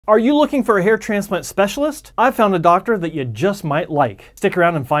Are you looking for a hair transplant specialist? I've found a doctor that you just might like. Stick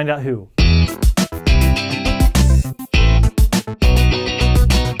around and find out who.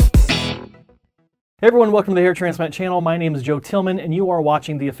 Hey everyone, welcome to the Hair Transplant channel. My name is Joe Tillman and you are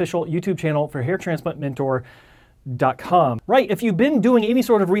watching the official YouTube channel for hairtransplantmentor.com. Right, if you've been doing any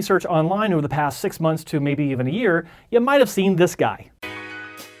sort of research online over the past 6 months to maybe even a year, you might have seen this guy.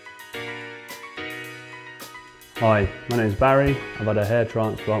 Hi, my name is Barry. I've had a hair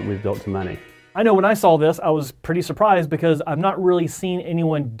transplant with Dr. Manny. I know when I saw this, I was pretty surprised because I've not really seen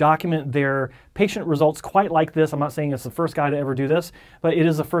anyone document their patient results quite like this. I'm not saying it's the first guy to ever do this, but it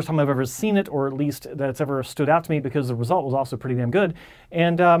is the first time I've ever seen it, or at least that it's ever stood out to me because the result was also pretty damn good.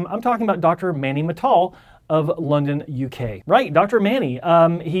 And I'm talking about Dr. Manny Mittal of London, UK. Right, Dr. Manny.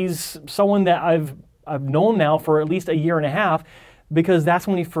 He's someone that I've known now for at least a year and a half, because that's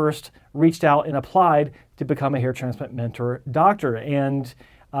when he first reached out and applied to become a hair transplant mentor doctor. And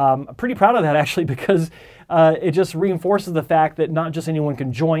I'm pretty proud of that actually, because it just reinforces the fact that not just anyone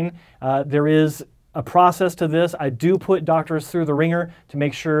can join. There is a process to this. I do put doctors through the ringer to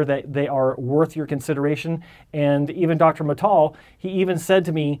make sure that they are worth your consideration. And even Dr. Mittal, he even said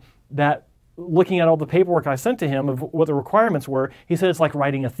to me that looking at all the paperwork I sent to him of what the requirements were, he said it's like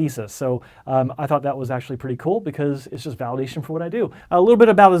writing a thesis. So I thought that was actually pretty cool because it's just validation for what I do. A little bit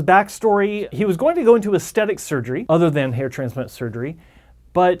about his backstory. He was going to go into aesthetic surgery other than hair transplant surgery,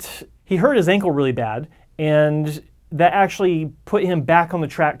 but he hurt his ankle really bad, and that actually put him back on the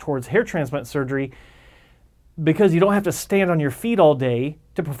track towards hair transplant surgery, because you don't have to stand on your feet all day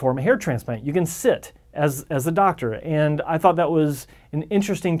to perform a hair transplant. You can sit as a doctor, and I thought that was an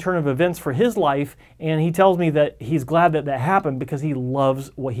interesting turn of events for his life. And he tells me that he's glad that that happened because he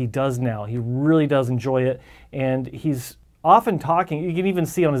loves what he does now. He really does enjoy it, and he's often talking, you can even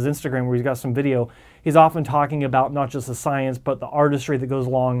see on his Instagram where he's got some video, he's often talking about not just the science but the artistry that goes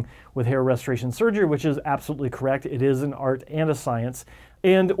along with hair restoration surgery, which is absolutely correct. It is an art and a science.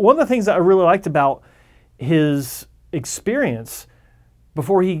 And one of the things that I really liked about his experience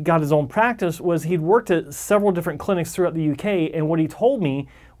before he got his own practice was he'd worked at several different clinics throughout the UK, and what he told me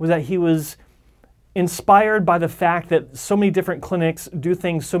was that he was inspired by the fact that so many different clinics do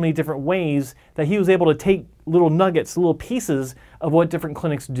things so many different ways, that he was able to take little nuggets, little pieces of what different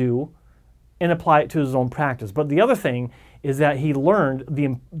clinics do and apply it to his own practice. But the other thing is that he learned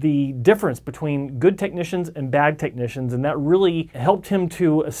the difference between good technicians and bad technicians, and that really helped him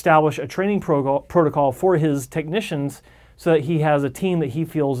to establish a training protocol for his technicians so that he has a team that he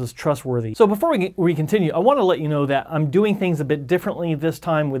feels is trustworthy. So before we continue, I want to let you know that I'm doing things a bit differently this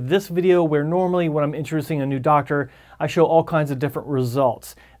time with this video, where normally when I'm introducing a new doctor, I show all kinds of different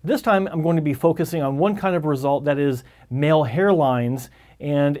results. This time I'm going to be focusing on one kind of result, that is male hairlines.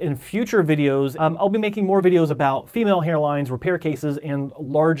 And in future videos, I'll be making more videos about female hairlines, repair cases, and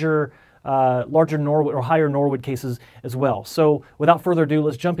larger Norwood or higher Norwood cases as well. So without further ado,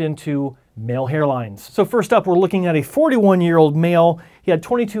 let's jump into male hairlines. So first up, we're looking at a 41-year-old male. He had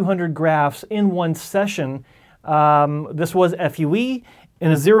 2,200 grafts in one session. This was FUE,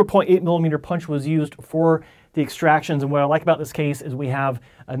 and a 0.8 millimeter punch was used for the extractions. And what I like about this case is we have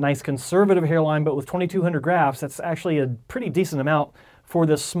a nice conservative hairline, but with 2,200 grafts, that's actually a pretty decent amount for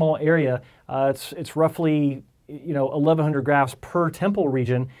this small area. It's roughly 1,100 grafts per temple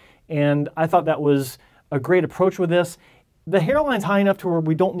region. And I thought that was a great approach with this. The hairline's high enough to where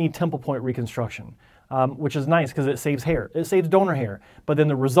we don't need temple point reconstruction, which is nice because it saves hair. It saves donor hair. But then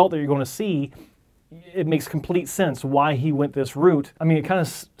the result that you're going to see, it makes complete sense why he went this route. I mean, it kind of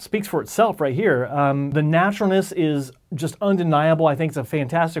speaks for itself right here. The naturalness is just undeniable. I think it's a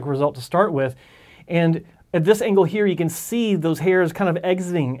fantastic result to start with. And at this angle here, you can see those hairs kind of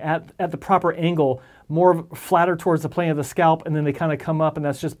exiting at the proper angle, more flatter towards the plane of the scalp, and then they kind of come up, and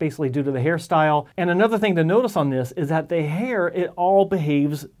that's just basically due to the hairstyle. And another thing to notice on this is that the hair, it all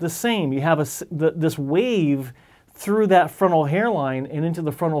behaves the same. You have this wave through that frontal hairline and into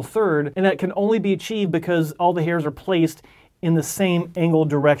the frontal third, and that can only be achieved because all the hairs are placed in the same angle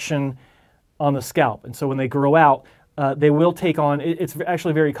direction on the scalp. And so when they grow out, they will take on, it's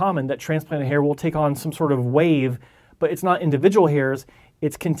actually very common that transplanted hair will take on some sort of wave, but it's not individual hairs,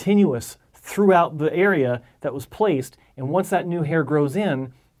 it's continuous throughout the area that was placed. And once that new hair grows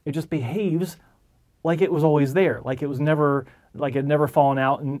in, it just behaves like it was always there, like it was never, like it never fallen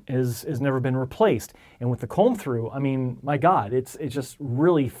out and has never been replaced. And with the comb through, I mean, my God, it just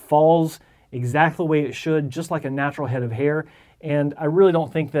really falls exactly the way it should, just like a natural head of hair. And I really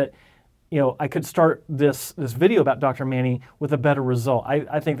don't think that I could start this video about Dr. Manny with a better result.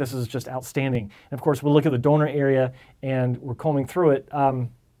 I think this is just outstanding. And of course, we'll look at the donor area and we're combing through it.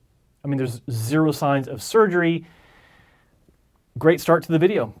 I mean, there's zero signs of surgery. great start to the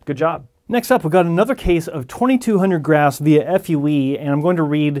video. Good job. Next up, we've got another case of 2,200 grafts via FUE, and I'm going to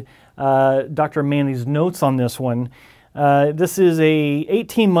read Dr. Manny's notes on this one. This is a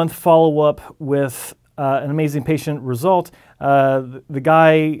 18-month follow-up with an amazing patient result. The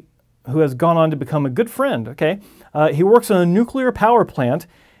guy who has gone on to become a good friend, okay? He works on a nuclear power plant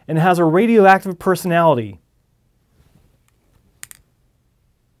and has a radioactive personality.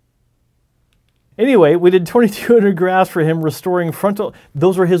 Anyway, we did 2,200 grafts for him, restoring frontal,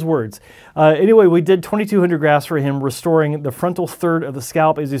 those were his words. Anyway, we did 2,200 grafts for him, restoring the frontal third of the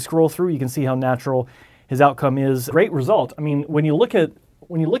scalp. As you scroll through, you can see how natural his outcome is. Great result. I mean, when you look at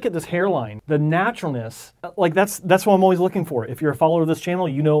this hairline, the naturalness, like that's what I'm always looking for. If you're a follower of this channel,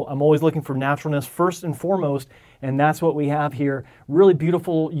 you know I'm always looking for naturalness first and foremost, and that's what we have here. Really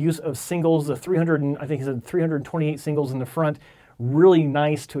beautiful use of singles, the 328 singles in the front. Really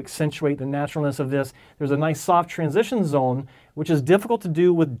nice to accentuate the naturalness of this. There's a nice soft transition zone, which is difficult to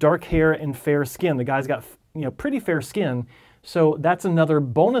do with dark hair and fair skin. The guy's got, you know, pretty fair skin, so that's another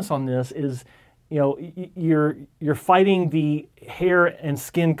bonus on this is, you know, you're fighting the hair and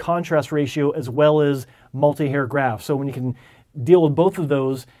skin contrast ratio as well as multi-hair graft. So when you can deal with both of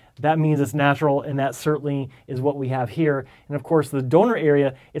those, that means it's natural, and that certainly is what we have here. And of course, the donor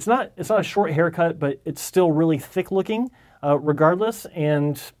area, it's not a short haircut, but it's still really thick looking. Regardless,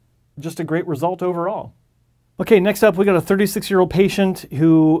 and just a great result overall. Okay, next up we got a 36-year-old patient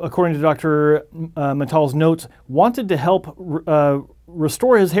who, according to Dr. Mittal's notes, wanted to help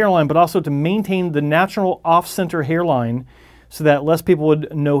restore his hairline, but also to maintain the natural off-center hairline so that less people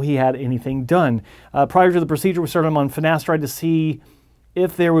would know he had anything done. Prior to the procedure, we started him on finasteride to see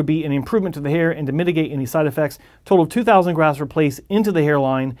if there would be an improvement to the hair and to mitigate any side effects. Total of 2,000 grafts were placed into the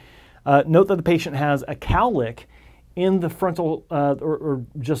hairline. Note that the patient has a cowlick in the frontal or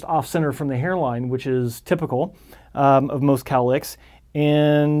just off center from the hairline, which is typical of most cowlicks.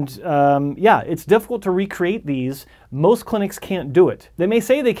 And yeah, it's difficult to recreate these. Most clinics can't do it. They may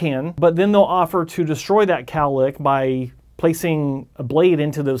say they can, but then they'll offer to destroy that cowlick by placing a blade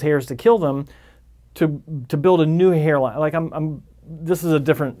into those hairs to kill them to build a new hairline. Like this is a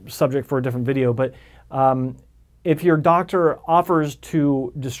different subject for a different video, but if your doctor offers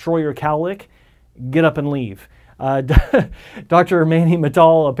to destroy your cowlick, get up and leave. Dr. Manny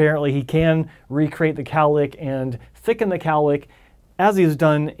Mittal, apparently he can recreate the cowlick and thicken the cowlick as he's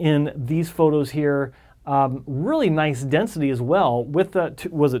done in these photos here. Really nice density as well with the,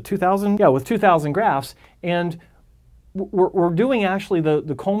 was it 2,000? Yeah, with 2,000 grafts. And we're doing actually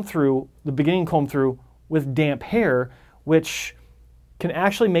the comb through, the beginning comb through with damp hair, which can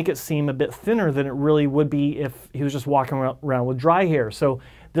actually make it seem a bit thinner than it really would be if he was just walking around with dry hair. So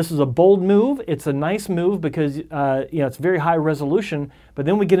this is a bold move. It's a nice move because you know, it's very high resolution, but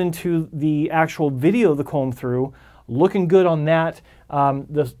then we get into the actual video of the comb through, looking good on that.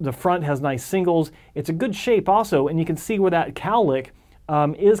 The front has nice singles. It's a good shape also, and you can see where that cowlick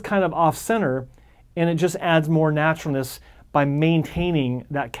is kind of off center, and it just adds more naturalness by maintaining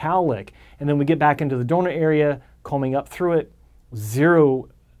that cowlick. And then we get back into the donor area, combing up through it.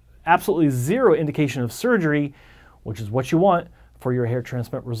 Absolutely zero indication of surgery, which is what you want for your hair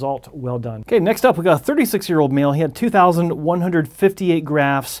transplant result. Well done. Okay, next up we got a 36-year-old male. He had 2,158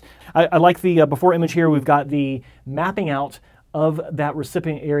 grafts. I like the before image here. We've got the mapping out of that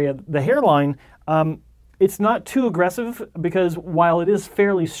recipient area. The hairline, it's not too aggressive because while it is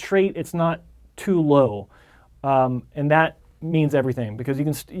fairly straight, it's not too low. And that means everything because you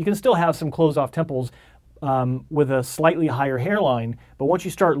can still have some closed off temples with a slightly higher hairline, but once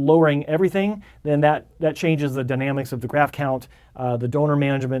you start lowering everything, then that changes the dynamics of the graft count, the donor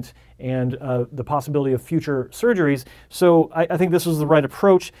management, and the possibility of future surgeries. So I think this was the right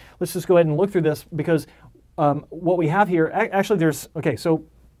approach. Let's just go ahead and look through this because what we have here, actually there's, okay, so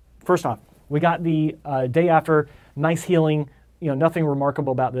first off, we got the day after, nice healing, you know, nothing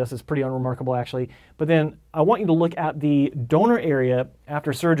remarkable about this. It's pretty unremarkable actually. But then I want you to look at the donor area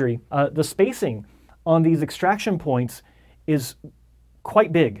after surgery. The spacing on these extraction points is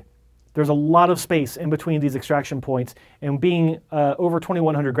quite big. There's a lot of space in between these extraction points, and being over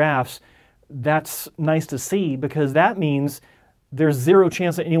 2,100 grafts, that's nice to see because that means there's zero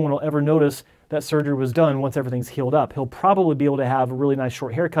chance that anyone will ever notice that surgery was done once everything's healed up. He'll probably be able to have a really nice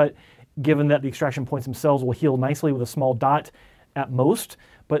short haircut given that the extraction points themselves will heal nicely with a small dot at most,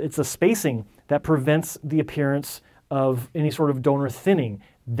 but it's a spacing that prevents the appearance of any sort of donor thinning.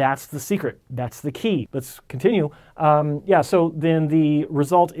 That's the secret. That's the key. Let's continue. Yeah, so then the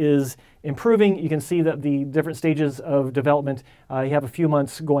result is improving. You can see that the different stages of development, you have a few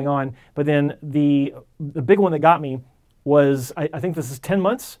months going on, but then the big one that got me was, I think this is 10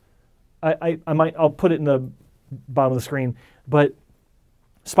 months. I'll put it in the bottom of the screen. but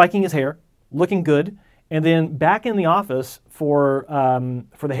spiking his hair, looking good, and then back in the office for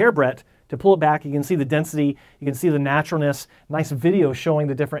the hair bret, to pull it back, you can see the density, you can see the naturalness, nice video showing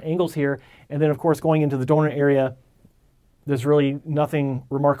the different angles here, and then of course going into the donor area, there's really nothing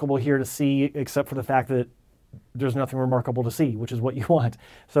remarkable here to see except for the fact that there's nothing remarkable to see, which is what you want.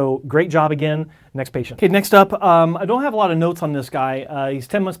 So great job again. Next patient. Okay, next up, I don't have a lot of notes on this guy. He's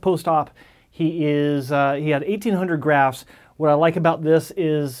 10 months post-op. He had 1,800 grafts. What I like about this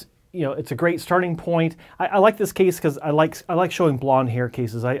is, you know, it's a great starting point. I like this case because I like showing blonde hair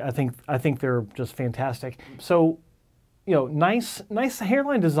cases. I think they're just fantastic. So, you know, nice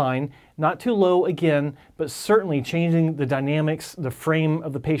hairline design, not too low again, but certainly changing the dynamics, the frame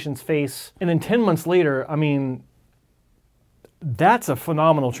of the patient's face. And then 10 months later, I mean, that's a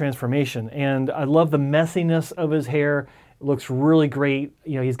phenomenal transformation. And I love the messiness of his hair. It looks really great.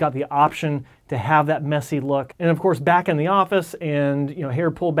 You know, he's got the option to have that messy look. And of course, back in the office and, you know,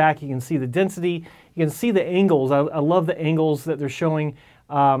 hair pulled back, you can see the density. You can see the angles. I love the angles that they're showing.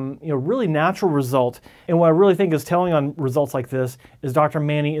 You know, really natural result. And what I really think is telling on results like this is Dr.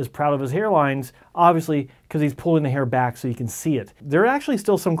 Manny is proud of his hairlines, obviously, because he's pulling the hair back so you can see it. There are actually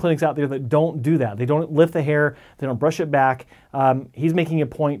still some clinics out there that don't do that. They don't lift the hair, they don't brush it back. He's making a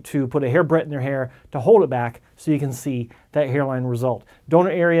point to put a hair bret in their hair to hold it back so you can see that hairline result.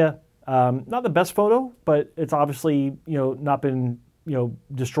 Donor area, not the best photo, but it's obviously, you know, not been, you know,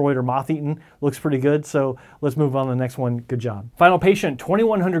 destroyed or moth-eaten. Looks pretty good, so let's move on to the next one. Good job. Final patient,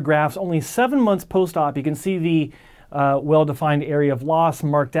 2,100 grafts, only 7 months post-op. You can see the well-defined area of loss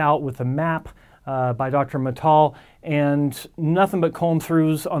marked out with a map by Dr. Mittal, and nothing but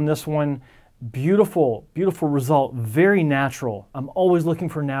comb-throughs on this one. Beautiful, beautiful result, very natural. I'm always looking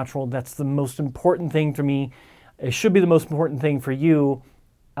for natural. That's the most important thing to me. It should be the most important thing for you,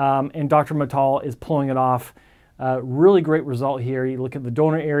 and Dr. Mittal is pulling it off. Really great result here. You look at the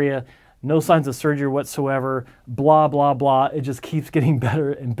donor area, no signs of surgery whatsoever, blah, blah, blah. It just keeps getting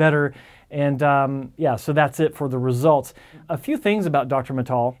better and better. And yeah, so that's it for the results. A few things about Dr.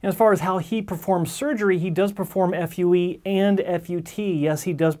 Mittal. As far as how he performs surgery, he does perform FUE and FUT. Yes,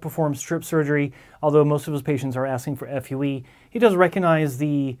 he does perform strip surgery, although most of his patients are asking for FUE. He does recognize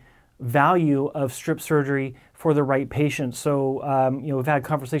the value of strip surgery for the right patient. So, you know, we've had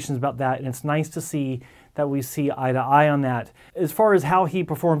conversations about that, and it's nice to see that we see eye to eye on that. As far as how he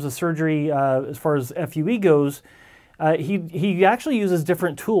performs the surgery, as far as FUE goes, he actually uses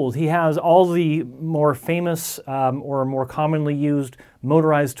different tools. He has all the more famous or more commonly used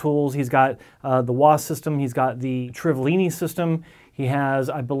motorized tools. He's got the WAS system, he's got the Trivellini system, he has,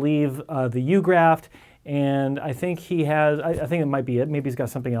 I believe, the U-graft, and I think he has, I think it might be it, maybe he's got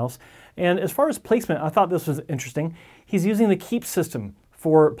something else. And as far as placement, I thought this was interesting. He's using the KEEP system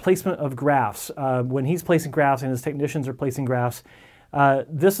for placement of grafts. When he's placing grafts and his technicians are placing grafts,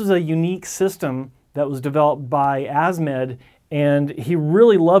 this is a unique system that was developed by ASMED, and he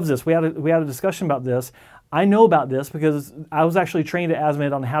really loves this. We had a discussion about this. I know about this because I was actually trained at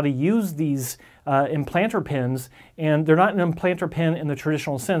ASMED on how to use these implanter pins, and they're not an implanter pin in the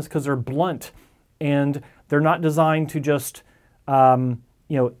traditional sense because they're blunt, and they're not designed to just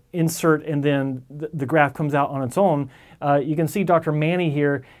you know, insert and then the graft comes out on its own. You can see Dr. Manny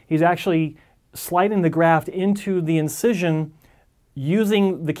here. He's actually sliding the graft into the incision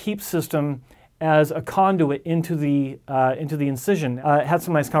using the KEEP system as a conduit into the incision. Had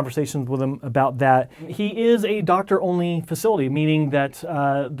some nice conversations with him about that. He is a doctor-only facility, meaning that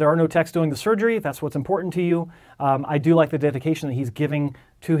there are no techs doing the surgery, if that's what's important to you. I do like the dedication that he's giving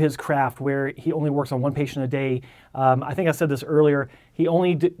to his craft, where he only works on one patient a day. I think I said this earlier. He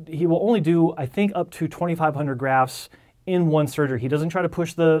will only do, I think, up to 2,500 grafts in one surgery. He doesn't try to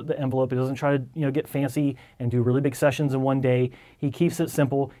push the envelope. He doesn't try to, you know, get fancy and do really big sessions in one day. He keeps it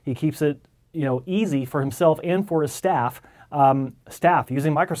simple. He keeps it, you know, easy for himself and for his staff. Staff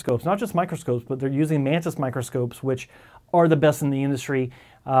using microscopes, not just microscopes, but they're using Mantis microscopes, which are the best in the industry.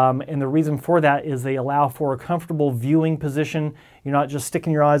 And the reason for that is they allow for a comfortable viewing position. You're not just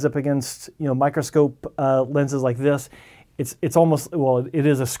sticking your eyes up against, you know, microscope lenses like this. It's almost, well, it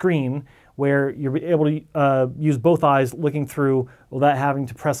is a screen where you're able to use both eyes looking through without having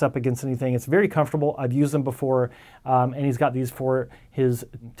to press up against anything. It's very comfortable. I've used them before, and he's got these for his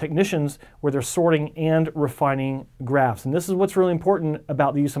technicians where they're sorting and refining grafts. And this is what's really important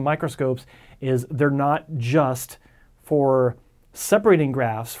about the use of microscopes, is they're not just for separating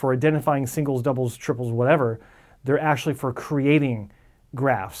grafts, for identifying singles, doubles, triples, whatever. They're actually for creating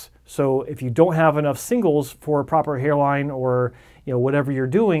grafts. So if you don't have enough singles for a proper hairline or, you know, whatever you're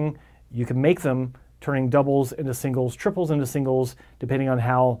doing, you can make them, turning doubles into singles, triples into singles, depending on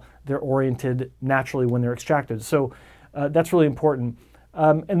how they're oriented naturally when they're extracted. So that's really important.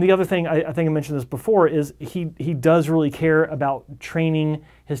 And the other thing, I think I mentioned this before, is he does really care about training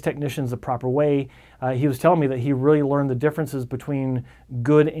his technicians the proper way. He was telling me that he really learned the differences between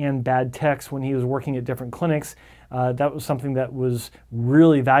good and bad techs when he was working at different clinics. That was something that was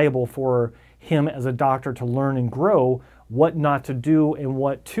really valuable for him as a doctor to learn and grow, what not to do and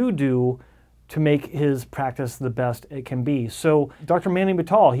what to do to make his practice the best it can be. So Dr.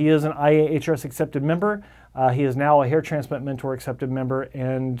 Mittal, he is an IAHRS accepted member. He is now a Hair Transplant Mentor accepted member.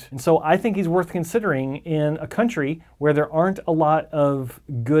 And so I think he's worth considering in a country where there aren't a lot of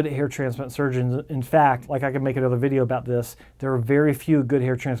good hair transplant surgeons. In fact, like I could make another video about this, there are very few good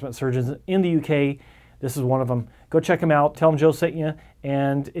hair transplant surgeons in the UK. This is one of them. Go check him out. Tell him Joe sent you.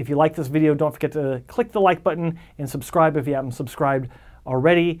 And if you like this video, don't forget to click the like button and subscribe if you haven't subscribed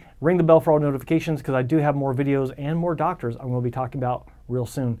already. Ring the bell for all notifications because I do have more videos and more doctors I'm going to be talking about real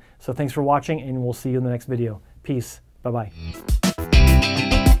soon. So thanks for watching, and we'll see you in the next video. Peace. Bye-bye.